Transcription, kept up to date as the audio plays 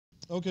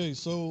Okay,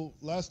 so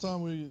last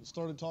time we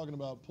started talking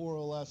about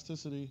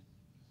poroelasticity,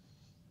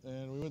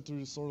 and we went through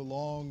this sort of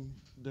long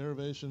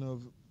derivation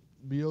of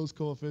Biot's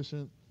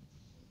coefficient,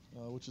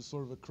 which is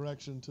sort of a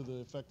correction to the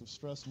effective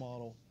stress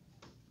model.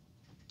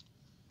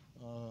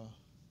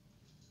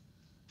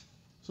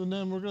 So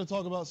then we're going to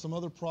talk about some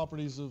other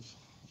properties of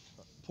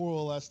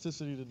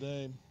poroelasticity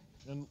today,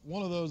 and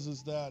one of those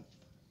is that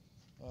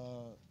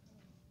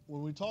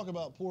when we talk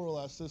about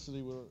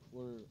poroelasticity,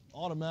 we're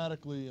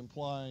automatically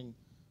implying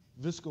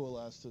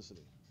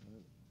viscoelasticity.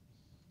 Right?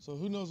 So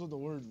who knows what the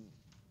word,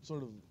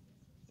 sort of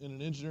in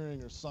an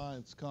engineering or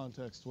science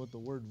context, what the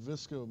word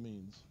visco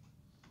means?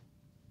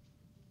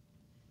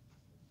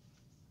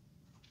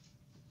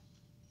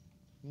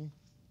 It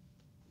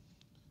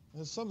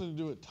has something to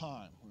do with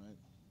time, right?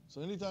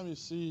 So anytime you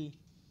see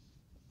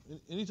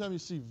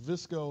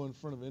visco in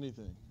front of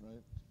anything,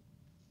 right,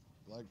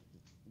 like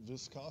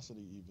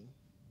viscosity even,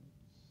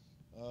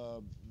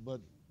 but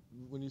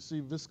when you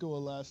see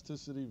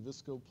viscoelasticity,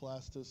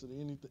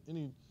 viscoplasticity,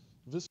 any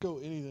visco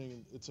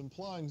anything, it's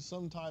implying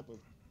some type of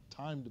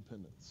time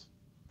dependence,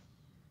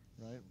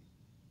 right?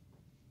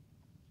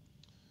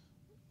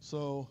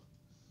 So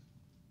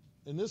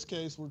in this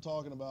case, we're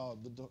talking about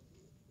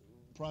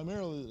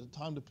primarily the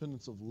time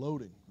dependence of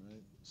loading,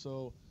 right?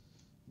 So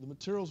the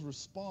material's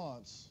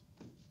response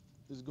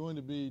is going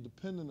to be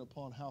dependent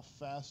upon how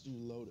fast you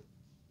load it.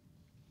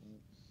 Right?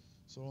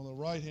 So on the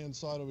right-hand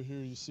side over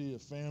here, you see a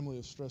family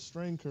of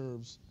stress-strain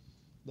curves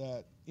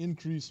that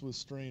increase with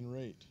strain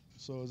rate.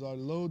 So as I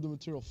load the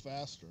material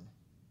faster,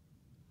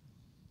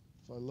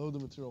 the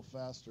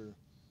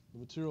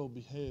material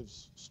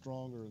behaves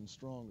stronger and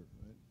stronger,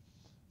 right?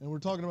 And we're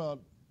talking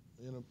about,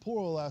 in a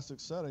poroelastic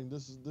setting,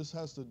 this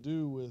has to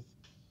do with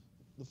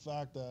the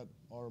fact that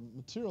our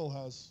material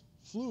has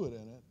fluid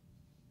in it,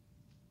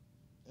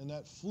 and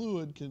that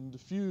fluid can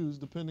diffuse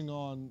depending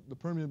on the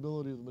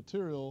permeability of the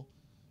material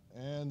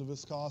and the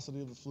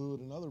viscosity of the fluid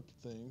and other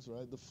things,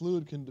 right? The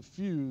fluid can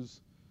diffuse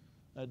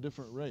at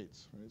different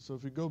rates, right? So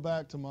if you go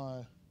back to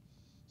my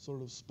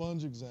sort of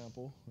sponge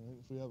example, right?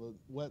 If we have a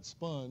wet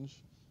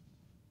sponge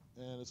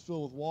and it's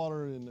filled with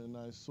water and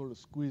I sort of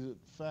squeeze it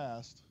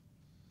fast,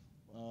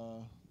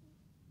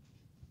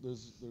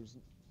 it's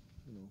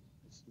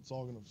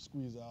all going to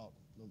squeeze out,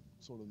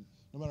 sort of,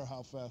 no matter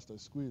how fast I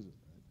squeeze it.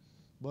 Right?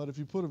 But if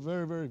you put a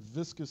very, very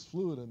viscous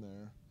fluid in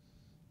there,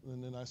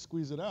 and then I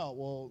squeeze it out,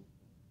 well,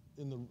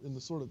 in the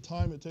sort of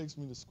time it takes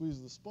me to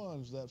squeeze the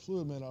sponge, that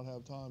fluid may not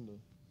have time to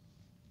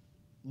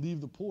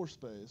leave the pore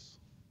space,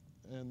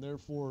 and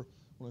therefore,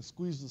 when I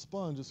squeeze the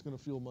sponge, it's going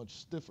to feel much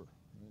stiffer.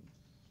 Right?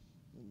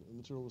 And the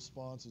material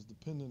response is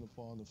dependent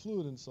upon the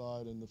fluid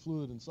inside, and the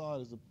fluid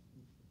inside is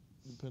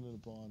dependent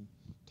upon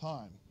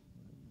time.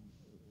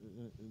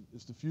 Right?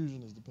 Its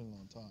diffusion is dependent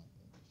on time.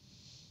 Right?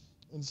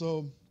 And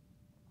so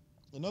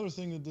another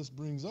thing that this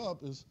brings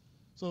up is,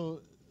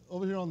 so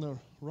over here on the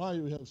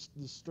right, we have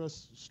the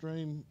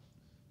stress-strain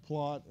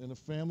plot and a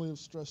family of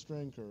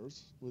stress-strain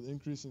curves with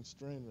increasing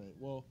strain rate.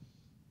 Well,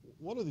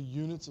 what are the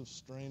units of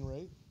strain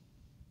rate?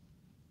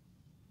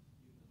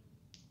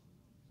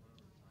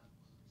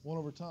 1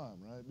 over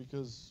time, right?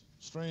 Because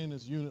strain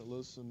is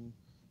unitless and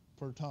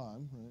per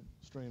time, right?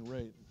 Strain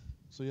rate.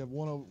 So you have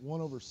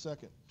 1 over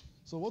second.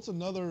 So what's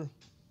another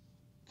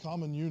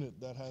common unit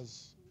that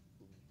has,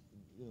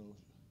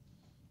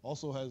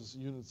 also has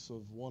units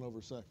of 1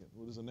 over second?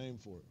 What is a name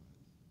for it?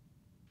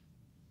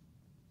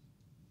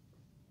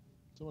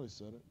 Somebody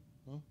said it,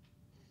 huh?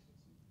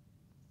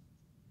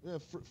 Yeah,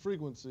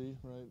 frequency,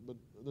 right? But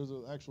there's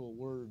an actual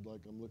word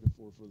like I'm looking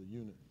for the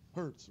unit.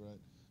 Hertz, right?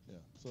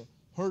 Yeah. So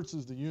hertz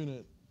is the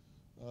unit,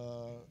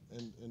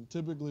 and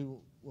typically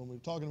when we're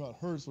talking about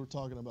hertz, we're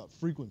talking about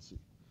frequency,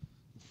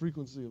 the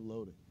frequency of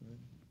loading, right?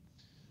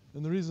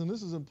 And the reason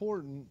this is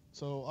important,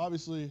 so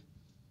obviously,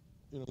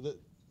 that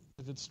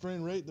if it's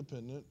strain rate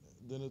dependent,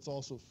 then it's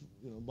also,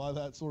 by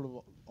that sort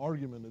of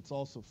argument, it's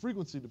also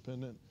frequency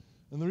dependent.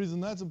 And the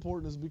reason that's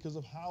important is because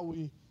of how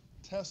we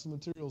test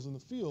materials in the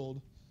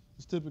field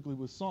is typically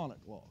with sonic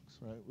logs,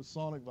 right? With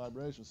sonic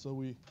vibrations. So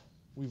we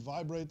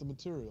vibrate the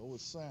material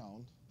with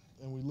sound,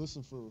 and we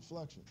listen for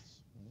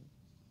reflections, right?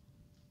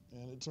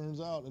 And it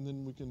turns out, and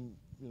then we can,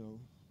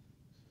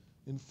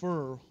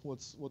 infer what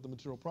the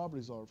material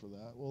properties are for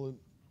that. Well, it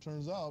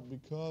turns out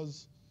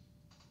because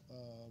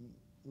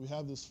we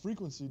have this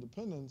frequency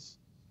dependence,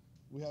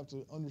 we have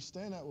to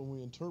understand that when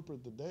we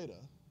interpret the data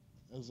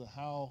as to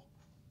how,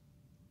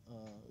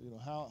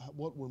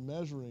 what we're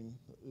measuring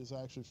is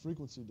actually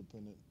frequency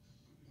dependent,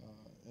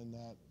 and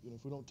that,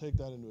 if we don't take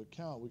that into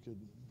account, we could,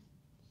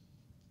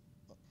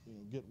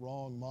 get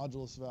wrong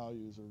modulus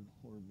values or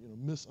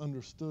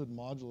misunderstood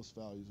modulus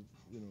values of,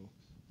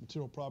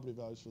 material property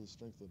values for the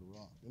strength of the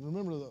rock. And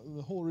remember,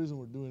 the whole reason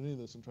we're doing any of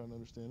this and trying to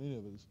understand any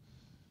of it is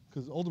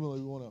because ultimately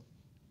we want to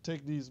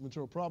take these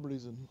material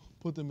properties and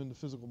put them into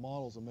physical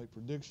models and make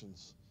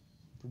predictions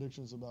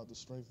about the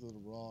strength of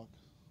the rock,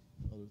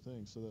 other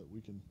things, so that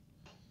we can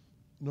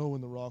know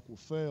when the rock will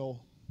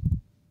fail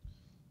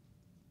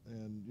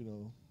and,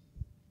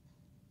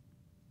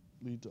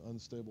 lead to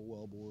unstable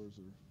wellbores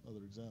or other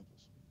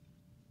examples.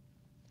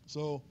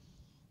 So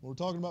when we're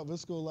talking about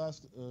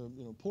viscoelastic,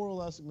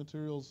 poroelastic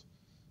materials,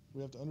 we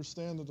have to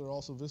understand that there are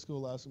also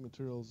viscoelastic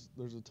materials.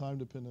 There's a time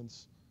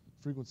dependence,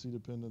 frequency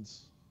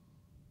dependence,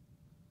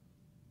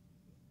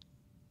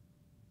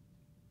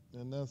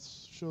 and that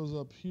shows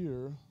up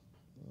here.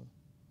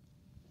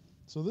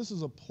 So this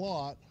is a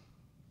plot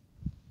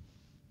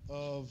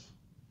of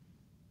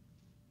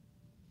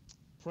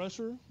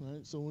pressure,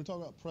 right? So when we talk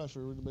about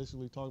pressure, we're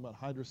basically talking about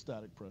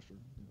hydrostatic pressure,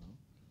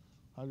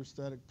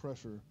 hydrostatic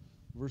pressure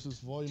versus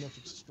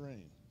volumetric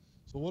strain.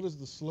 So what is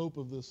the slope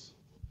of this?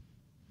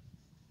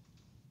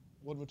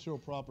 What material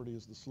property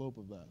is the slope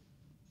of that?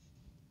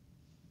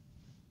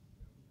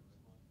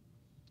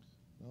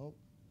 Nope.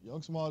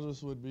 Young's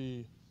modulus would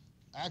be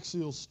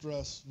axial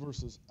stress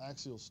versus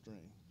axial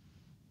strain.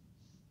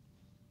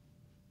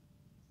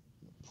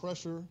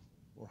 Pressure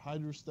or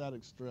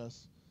hydrostatic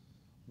stress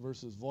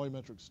versus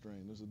volumetric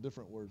strain. There's a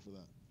different word for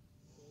that.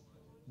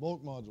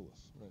 Bulk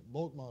modulus, right?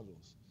 Bulk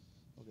modulus.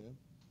 Okay.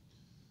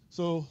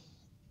 So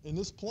in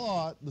this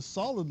plot, the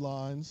solid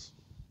lines,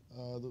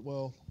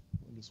 well,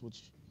 I guess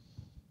which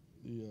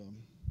the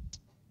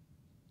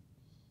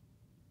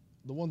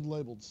ones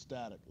labeled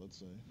static, let's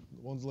say,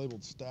 the ones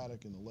labeled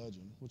static in the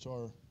legend, which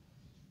are,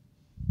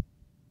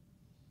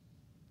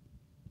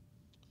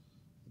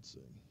 let's see.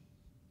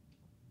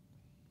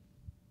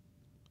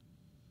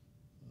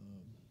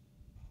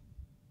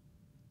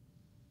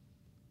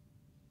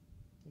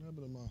 What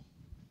happened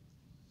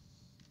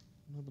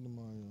to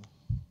my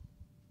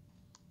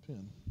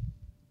pen?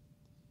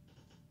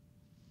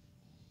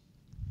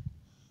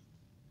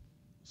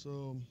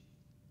 So,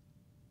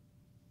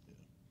 yeah.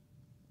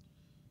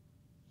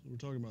 So we're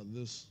talking about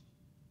this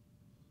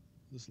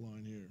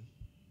line here.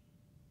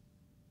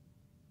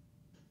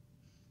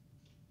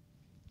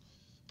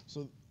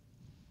 So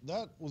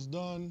that was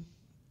done.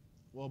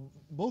 Well,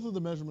 both of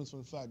the measurements were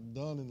in fact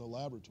done in the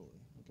laboratory.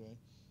 Okay.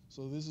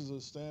 So this is a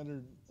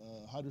standard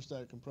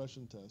hydrostatic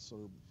compression test,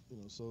 or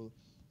so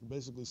you're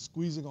basically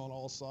squeezing on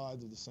all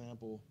sides of the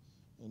sample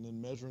and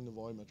then measuring the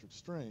volumetric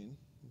strain.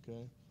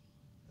 Okay,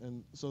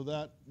 and so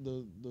that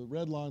the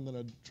red line that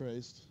I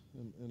traced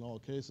in all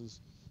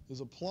cases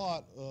is a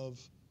plot of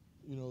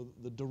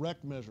the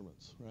direct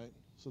measurements, right?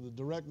 So the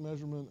direct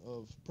measurement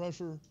of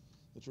pressure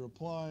that you're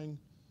applying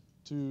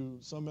to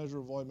some measure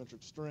of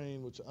volumetric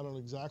strain, which I don't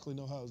exactly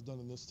know how it's done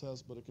in this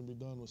test, but it can be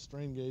done with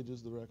strain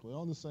gauges directly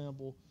on the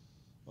sample.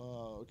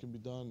 It can be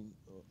done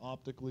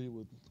optically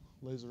with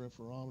laser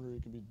interferometry.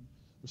 It can be,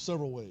 there's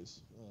several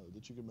ways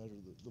that you can measure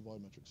the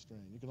volumetric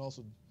strain. You can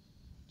also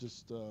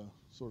just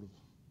sort of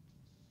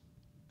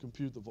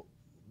compute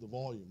the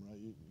volume, right?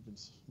 You can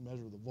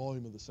measure the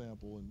volume of the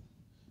sample and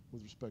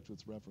with respect to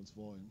its reference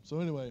volume. So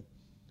anyway,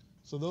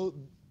 so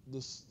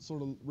the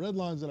sort of red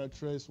lines that I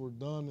traced were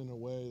done in a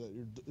way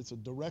that it's a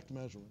direct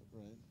measurement,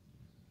 right?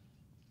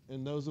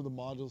 And those are the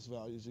modulus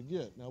values you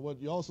get. Now what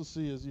you also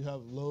see is you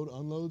have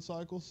load-unload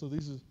cycles. So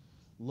this is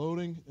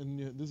loading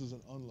and this is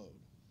an unload,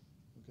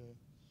 okay?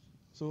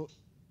 So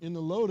in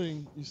the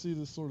loading, you see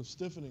this sort of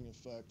stiffening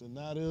effect, and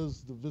that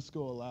is the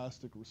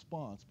viscoelastic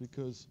response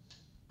because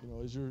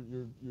as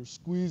you're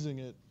squeezing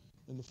it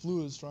and the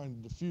fluid is trying to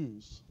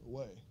diffuse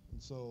away.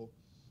 And so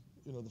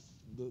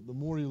the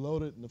more you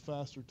load it and the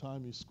faster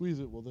time you squeeze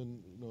it, well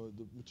then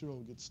the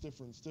material gets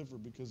stiffer and stiffer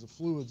because the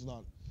fluid's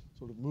not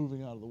sort of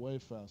moving out of the way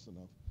fast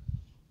enough.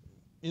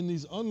 In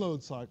these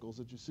unload cycles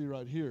that you see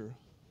right here,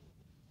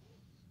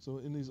 so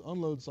in these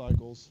unload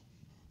cycles,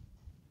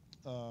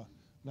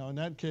 now in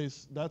that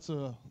case, that's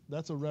a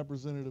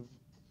representative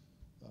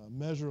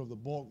measure of the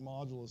bulk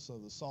modulus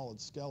of the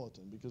solid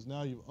skeleton because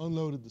now you've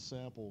unloaded the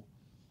sample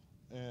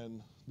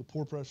and the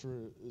pore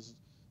pressure is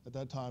at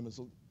that time is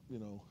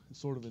it's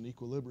sort of in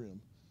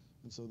equilibrium,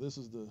 and so this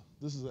is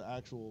the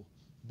actual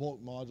bulk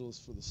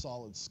modulus for the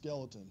solid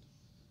skeleton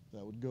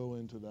that would go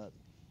into that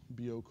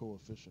BO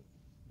coefficient.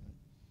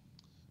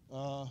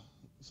 Right?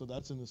 So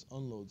that's in this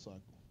unload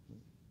cycle. Right?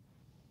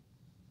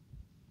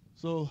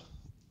 So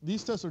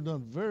these tests are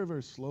done very,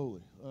 very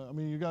slowly. I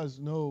mean, you guys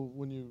know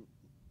when you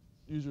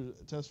use your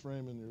test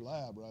frame in your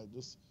lab, right?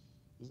 Just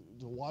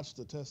to watch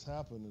the test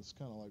happen, it's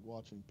kind of like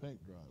watching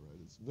paint dry, right?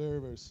 It's very,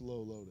 very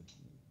slow loading.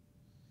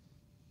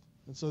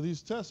 And so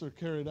these tests are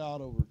carried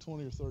out over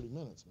 20 or 30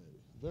 minutes, maybe,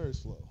 very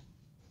slow.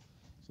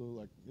 So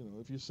like,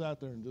 if you sat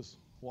there and just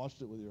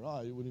watched it with your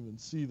eye, you wouldn't even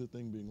see the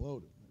thing being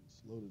loaded.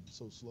 It's loaded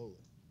so slowly.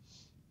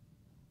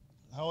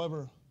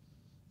 However,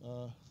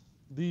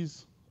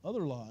 these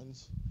other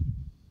lines,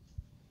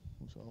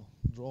 which I'll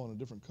draw in a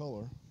different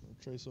color, or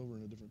trace over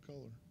in a different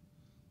color,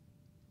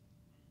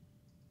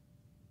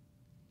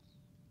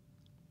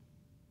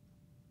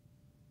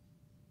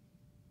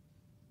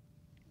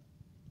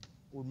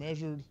 were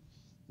measured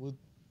with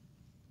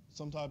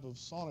some type of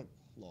sonic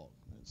log.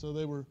 Right? So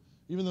they were,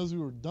 even though they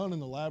were done in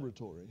the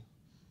laboratory,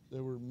 they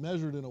were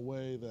measured in a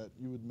way that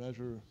you would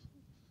measure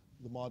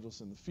the modulus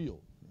in the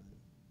field.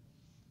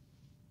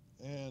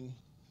 Right? And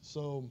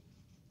so,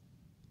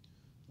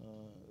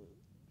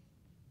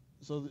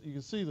 so that you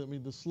can see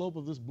that the slope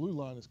of this blue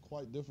line is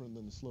quite different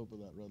than the slope of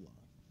that red line.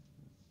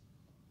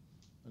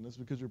 And that's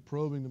because you're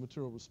probing the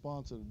material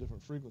response at a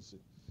different frequency.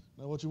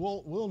 Now what you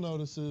will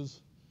notice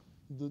is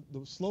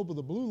the slope of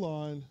the blue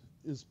line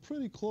is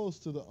pretty close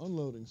to the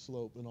unloading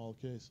slope in all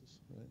cases,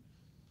 right?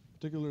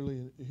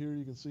 Particularly here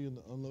you can see in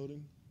the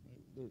unloading,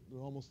 right?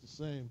 They're almost the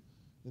same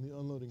in the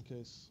unloading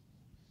case.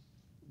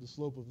 The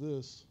slope of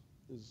this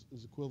is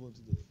equivalent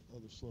to the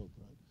other slope,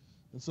 right?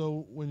 And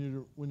so when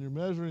you're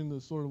measuring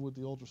the sort of with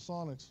the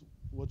ultrasonics,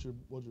 what you're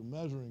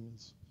measuring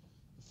is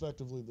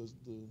effectively the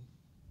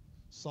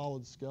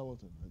solid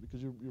skeleton, right?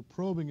 Because you're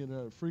probing it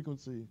at a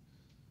frequency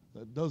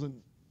that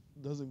doesn't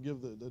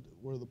give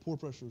where the pore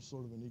pressure is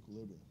sort of in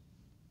equilibrium.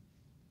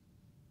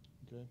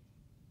 Okay.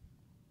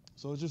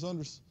 So it's just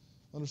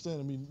understand.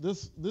 I mean,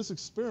 this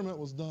experiment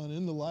was done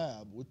in the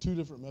lab with two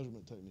different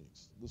measurement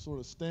techniques. The sort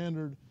of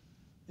standard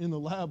in the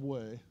lab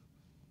way,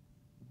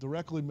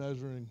 directly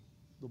measuring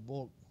the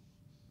bulk,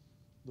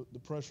 the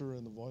pressure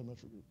and the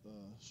volumetric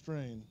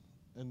strain,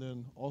 and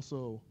then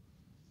also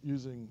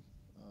using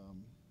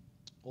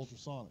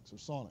ultrasonics or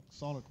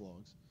sonic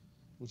logs,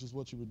 which is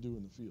what you would do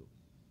in the field.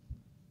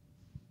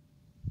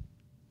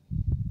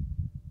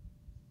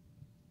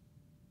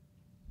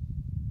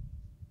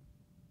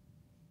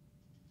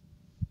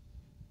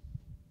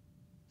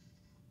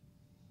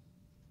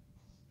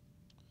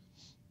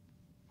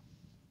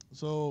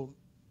 So,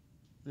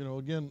 you know,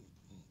 again,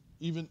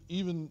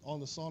 even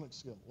on the sonic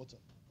scale, what's up?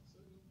 So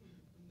in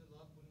the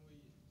lab, when we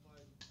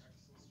applied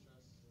axial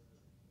stress,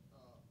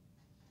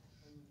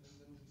 and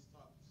then we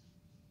stopped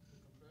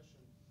the compression,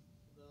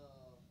 the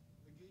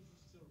gauge was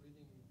still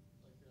reading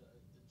like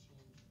a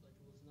change, like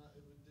it was not,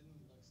 it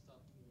didn't like stop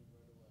moving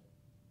right away.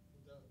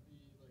 Would that be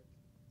like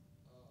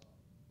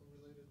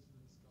related to the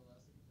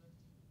viscoelastic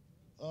effect?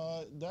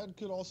 That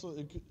could also,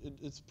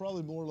 it's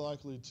probably more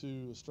likely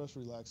to a stress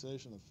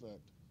relaxation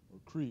effect or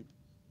creep,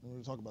 and we're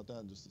going to talk about that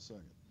in just a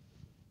second.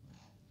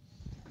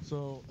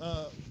 So,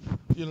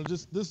 you know,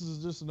 this is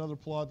just another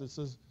plot that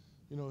says,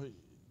 you know,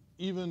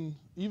 even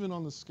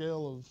on the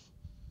scale of,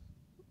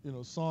 you know,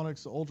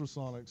 sonics to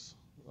ultrasonics,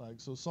 like,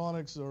 so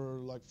sonics are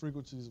like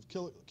frequencies of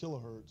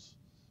kilohertz.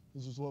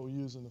 This is what we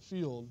use in the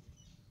field,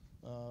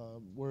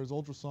 whereas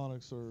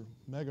ultrasonics are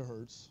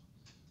megahertz.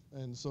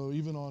 And so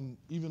even on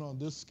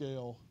this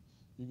scale,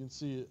 you can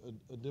see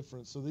a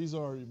difference. So these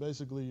are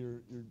basically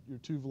your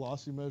two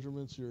velocity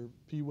measurements, your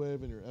P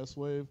wave and your S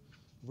wave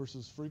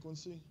versus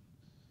frequency.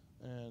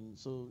 And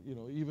so, you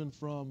know, even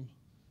from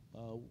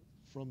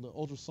the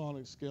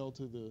ultrasonic scale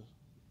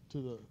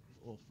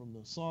from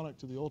the sonic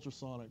to the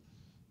ultrasonic,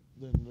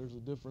 then there's a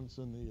difference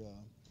in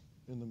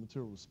the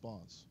material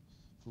response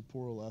for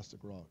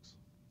poroelastic rocks.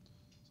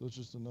 So it's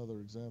just another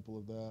example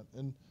of that.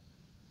 And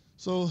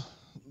so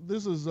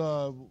this is,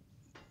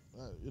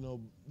 you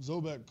know,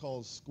 Zobek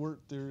calls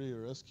squirt theory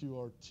or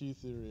SQRT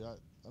theory. I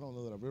don't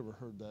know that I've ever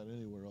heard that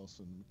anywhere else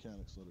in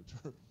mechanics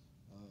literature.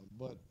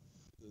 But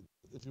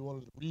if you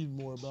wanted to read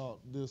more about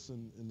this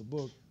in the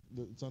book,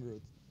 it's under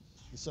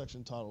the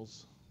section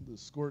titles, the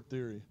squirt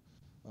theory.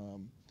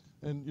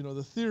 And, you know,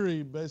 the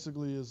theory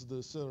basically is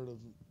the sort of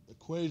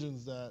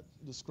equations that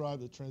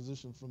describe the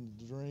transition from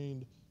the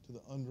drained to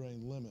the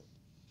undrained limit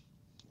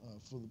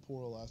for the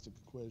poroelastic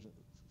equation,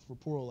 for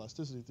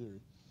poroelasticity theory.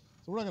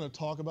 So we're not going to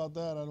talk about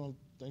that. I don't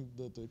think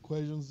that the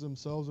equations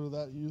themselves are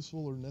that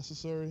useful or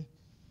necessary.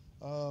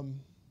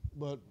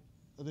 But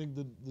I think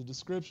the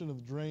description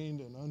of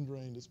drained and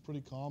undrained is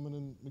pretty common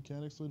in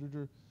mechanics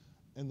literature.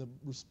 And the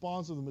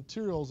response of the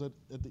materials at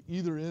the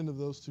either end of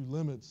those two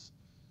limits,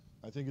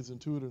 I think it's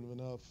intuitive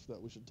enough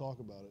that we should talk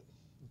about it.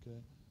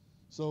 Okay.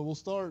 So we'll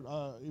start,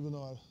 even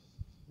though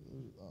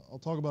I'll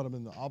talk about them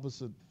in the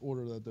opposite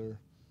order that they're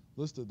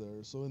listed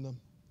there. So in the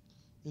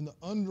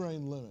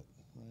undrained limit,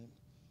 right?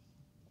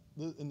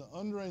 In the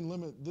undrained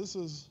limit, this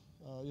is,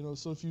 you know,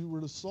 so if you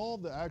were to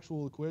solve the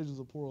actual equations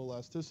of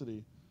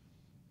poroelasticity,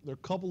 there are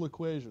a couple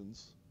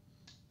equations.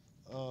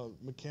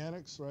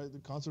 Mechanics, right, the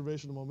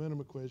conservation of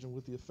momentum equation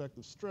with the effect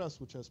of stress,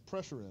 which has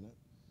pressure in it.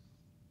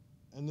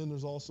 And then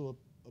there's also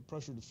a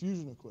pressure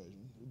diffusion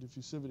equation, a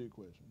diffusivity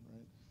equation,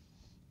 right?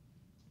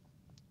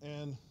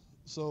 And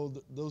so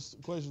those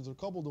equations are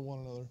coupled to one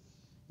another.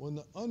 When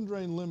the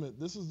undrained limit,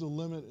 this is the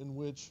limit in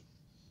which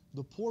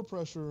the pore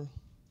pressure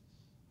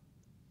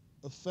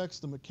affects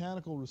the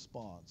mechanical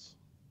response,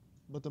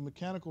 but the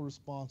mechanical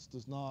response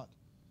does not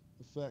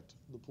affect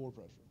the pore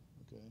pressure,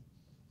 okay?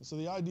 And so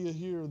the idea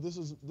here, this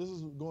is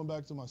going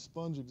back to my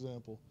sponge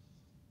example.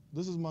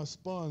 This is my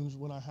sponge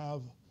when I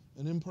have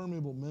an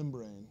impermeable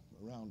membrane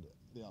around it,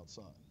 the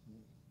outside.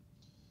 Right?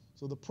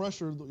 So the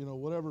pressure, you know,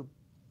 whatever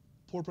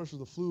pore pressure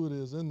the fluid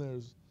is in there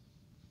is,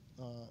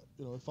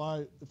 you know, if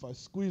I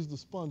squeeze the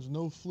sponge,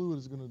 no fluid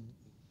is going to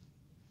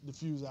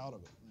diffuse out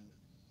of it. Right?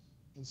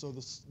 And so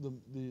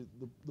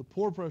the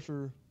pore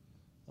pressure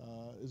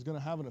is going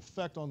to have an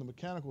effect on the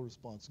mechanical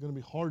response. It's going to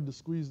be hard to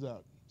squeeze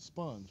that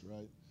sponge,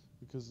 right?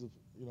 Because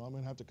you know, I'm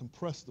going to have to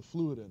compress the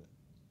fluid in it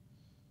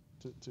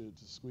to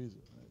squeeze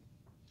it, right?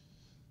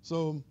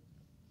 So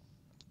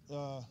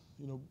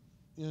you know,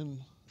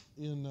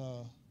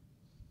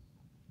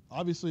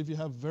 obviously if you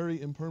have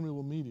very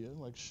impermeable media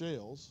like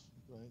shales,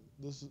 right?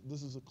 This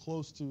is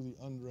close to the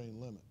undrained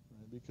limit,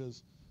 right?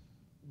 Because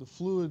the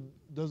fluid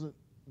doesn't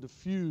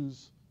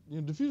diffuse.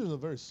 Diffusion is a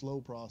very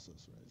slow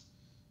process, right?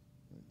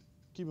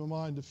 Keep in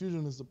mind,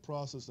 diffusion is the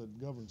process that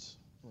governs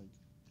like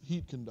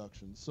heat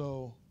conduction.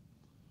 So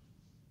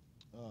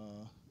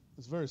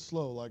it's very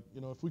slow. Like,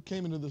 if we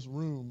came into this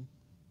room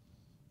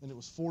and it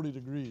was 40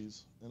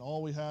 degrees and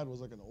all we had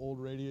was like an old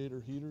radiator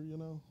heater,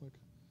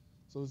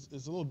 so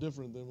it's a little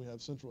different than we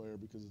have central air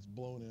because it's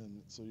blown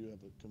in, so you have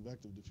a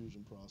convective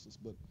diffusion process.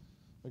 But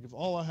like if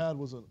all I had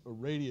was a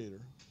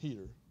radiator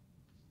heater,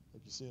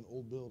 like you see in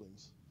old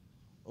buildings,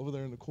 over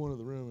there in the corner of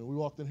the room, and we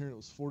walked in here and it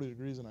was 40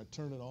 degrees and I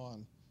turned it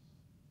on,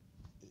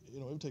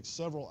 it would take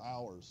several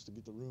hours to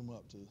get the room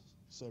up to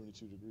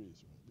 72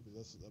 degrees, right?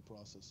 Because that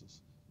process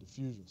is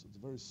diffusion, so it's a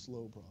very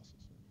slow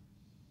process. Right?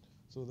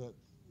 So that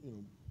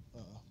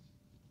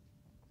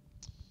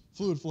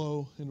fluid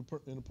flow in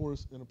a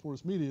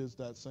porous media is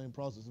that same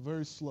process,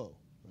 very slow,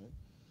 right?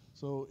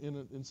 So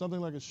in something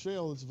like a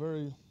shale, it's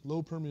very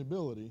low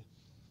permeability.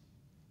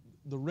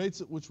 The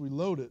rates at which we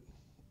load it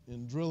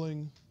in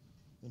drilling,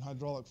 in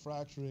hydraulic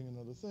fracturing, and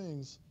other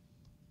things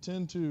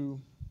tend to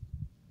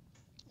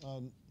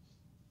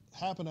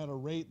happen at a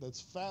rate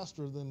that's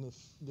faster than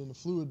the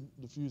fluid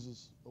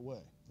diffuses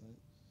away, right?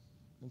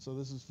 And so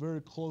this is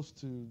very close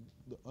to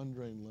the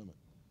undrained limit.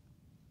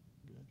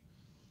 Okay?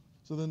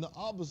 So then the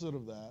opposite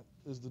of that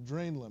is the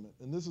drain limit,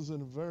 and this is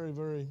in a very,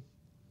 very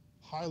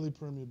highly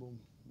permeable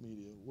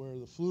media where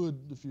the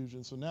fluid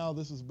diffusion. So now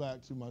this is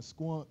back to my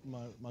sponge,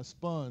 my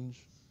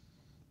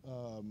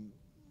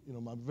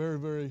very,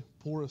 very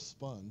porous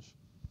sponge.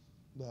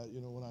 That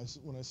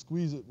when I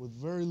squeeze it with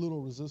very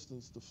little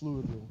resistance, the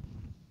fluid will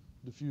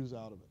diffuse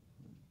out of it.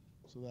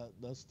 So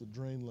that's the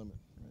drain limit,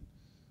 right?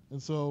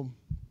 And so,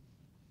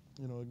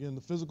 again,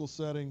 the physical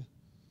setting,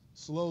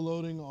 slow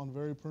loading on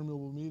very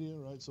permeable media,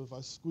 right? So if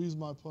I squeeze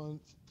my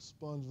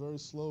sponge very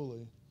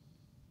slowly,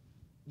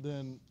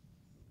 then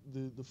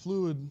the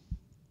fluid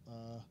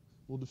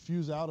will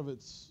diffuse out of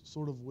it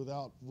sort of with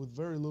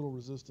very little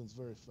resistance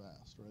very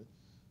fast, right?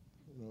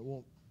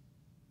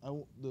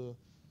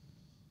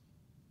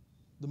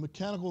 The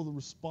mechanical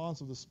response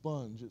of the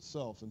sponge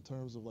itself in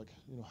terms of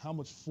how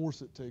much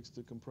force it takes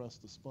to compress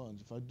the sponge.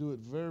 If I do it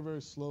very,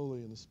 very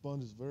slowly and the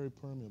sponge is very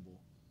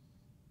permeable,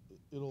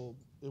 it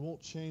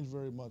won't change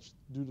very much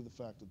due to the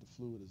fact that the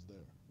fluid is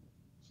there.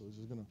 So it's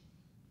just going to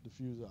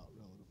diffuse out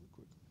relatively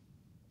quickly.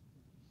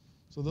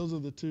 So those are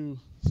the two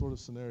sort of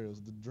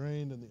scenarios, the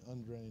drained and the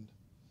undrained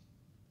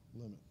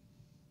limit.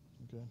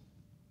 Okay.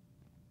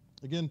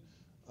 Again,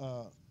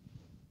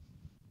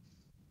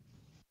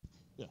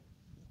 yeah,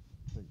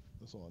 I think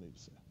that's all I need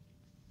to say.